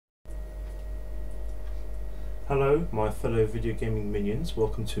Hello my fellow video gaming minions,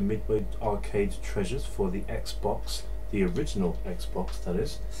 welcome to Midway Arcade Treasures for the Xbox, the original Xbox that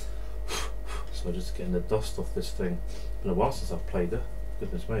is. So just getting the dust off this thing. It's been a while since I've played it,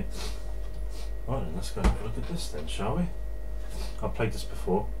 goodness me. Right then, let's go have a look at this then, shall we? I've played this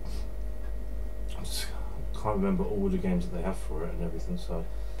before. I just can't remember all the games that they have for it and everything, so...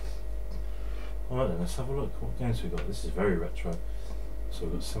 Alright then, let's have a look. What games we got? This is very retro. So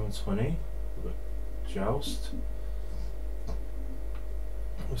we've got 720, we've got Joust.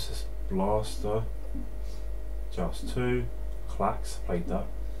 What's this? Blaster. Joust 2. Clacks, played that.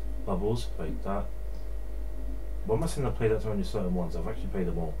 Bubbles, played that. Well, am I saying I played that to only certain ones? I've actually played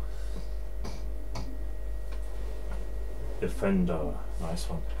them all. Defender, nice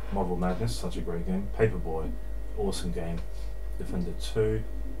one. Marble Madness, such a great game. Paperboy, awesome game. Defender 2.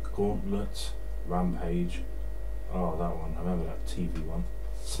 Gauntlet. Rampage. Oh, that one. I remember that TV one.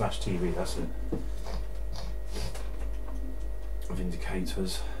 Smash TV, that's it.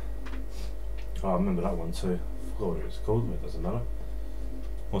 Vindicators. Oh, I remember that one too. I forgot what it was called, but it doesn't matter.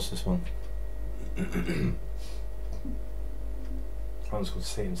 What's this one? That one's called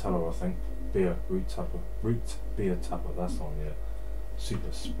Satan Teller, I think. Beer, Root Tapper. Root Beer Tapper, that's the one, yeah.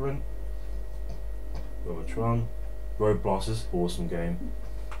 Super Sprint. Robotron. Road Blasters, awesome game.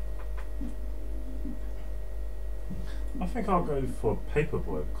 I think I'll go for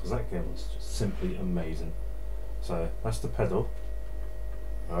Paperboy because that game was just simply amazing. So that's the pedal,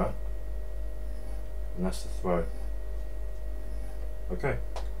 alright, and that's the throw. Okay,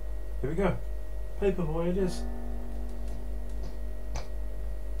 here we go. Paperboy it is.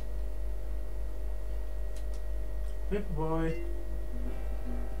 Paperboy.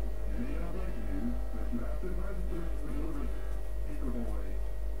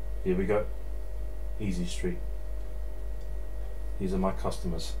 Here we go. Easy Street. These are my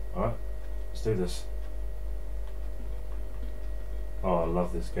customers. Alright, let's do this. Oh, I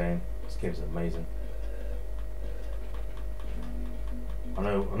love this game. This game's amazing. I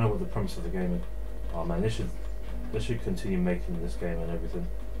know what the premise of the game is. Oh man, they should continue making this game and everything.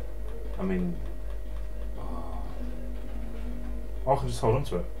 I mean, I can just hold on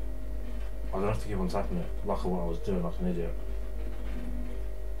to it. I don't have to keep on tapping it like what I was doing like an idiot.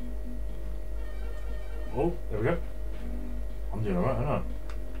 Oh, there we go. I'm doing alright, aren't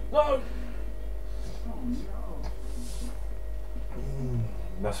I? No!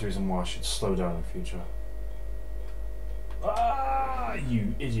 That's the reason why I should slow down in the future. Ah,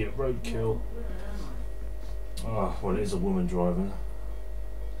 you idiot roadkill. Ah, well, it is a woman driving.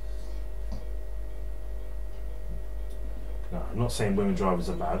 No, I'm not saying women drivers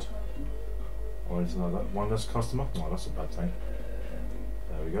are bad or anything like that. One less customer? No, that's a bad thing.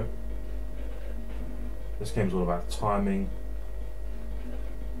 There we go. This game's all about timing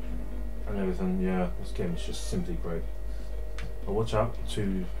and everything. Yeah, this game is just simply great. But watch out,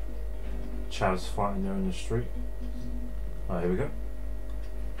 two chavs fighting there in the street. Alright, here we go.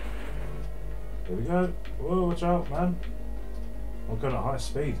 Here we go. Whoa, watch out, man. I'm going at high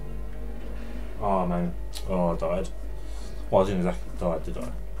speed. Oh, man. Oh, I died. Well, I didn't exactly die, did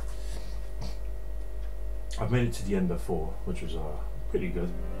I? I've made it to the end before, which was pretty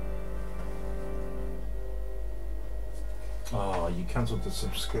good. Oh, you cancelled the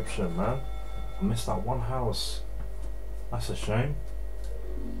subscription, man. I missed that one house. That's a shame.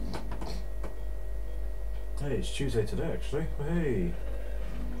 Hey, it's Tuesday today actually. Hey.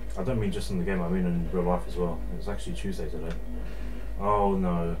 I don't mean just in the game, I mean in real life as well. It's actually Tuesday today. Oh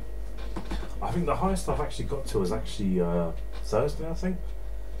no. I think the highest I've actually got to is actually Thursday, I think.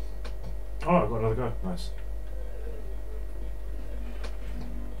 Oh, I got another go. Nice.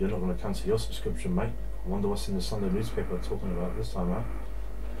 You're not going to cancel your subscription, mate. I wonder what's in the Sunday newspaper talking about this time out.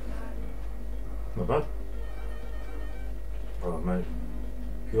 Not bad. Oh mate,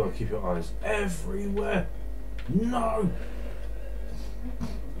 you gotta keep your eyes everywhere. No!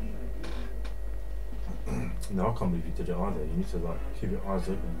 No, I can't believe you did it either. You need to like keep your eyes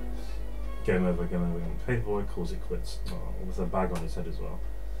open. Game over, game over. Paperboy calls it quits. Oh, with a bag on his head as well.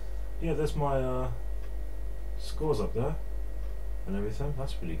 Yeah, there's my scores up there and everything.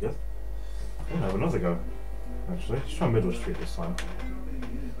 That's pretty good. I'm gonna have another go. Actually, let's try Middle Street this time.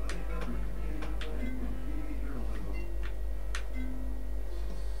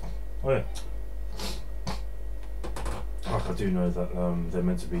 Oh yeah. Like I do know that they're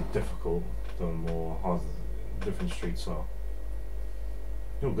meant to be difficult the more harder different streets are.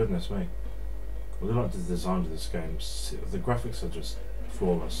 Oh goodness me. I really like the design of this game. The graphics are just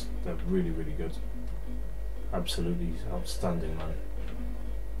flawless. They're really, really good. Absolutely outstanding, man.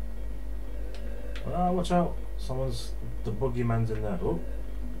 Ah, watch out. The boogeyman's in there. Oh.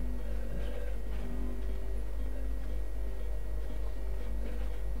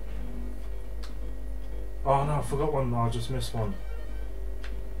 Oh no, I forgot one. I just missed one.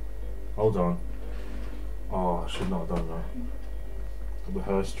 Hold on. Oh, I should not have done that. The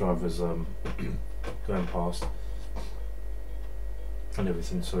hearse driver's going past and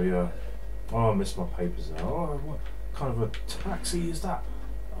everything, so yeah. Oh, I missed my papers there. Oh, what kind of a taxi is that?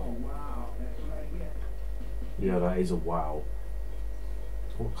 Oh wow. Yeah, that is a wow.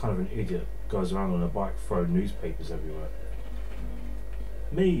 What kind of an idiot goes around on a bike throwing newspapers everywhere?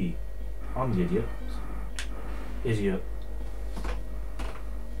 Me! I'm the idiot. Idiot.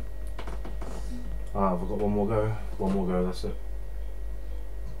 Ah, I've got one more go. One more go, that's it.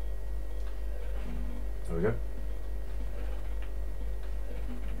 There we go.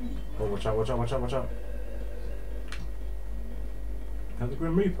 Oh, watch out, watch out, watch out, watch out. And the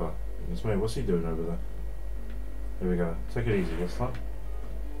Grim Reaper. It's me, what's he doing over there? There we go. Take it easy this time.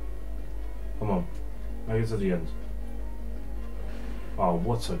 Come on. Make it to the end. Oh,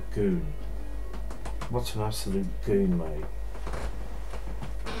 what a goon. What an absolute goon, mate.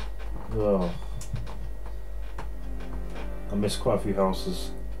 Oh. I missed quite a few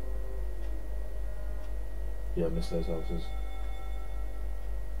houses. Yeah, I missed those houses.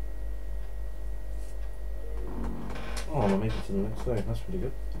 Oh, I made it to the next day. That's pretty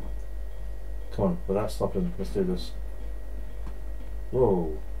good. Come on, without stopping, let's do this.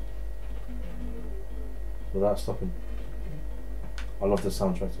 Whoa. Without stopping. I love the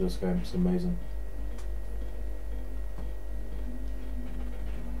soundtrack to this game, it's amazing.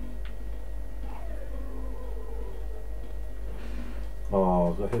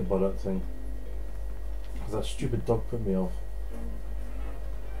 Oh, I got hit by that thing. That stupid dog put me off.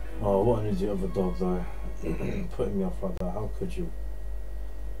 Oh, what an idiot of a dog though. Putting me off like that, how could you?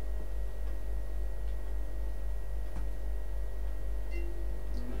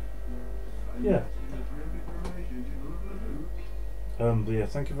 Yeah. But yeah,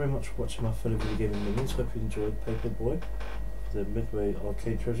 thank you very much for watching my fellow video gaming minions. Hope you enjoyed Paperboy, the Midway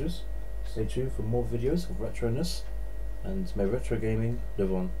arcade treasures. Stay tuned for more videos of retroness, and may retro gaming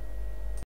live on.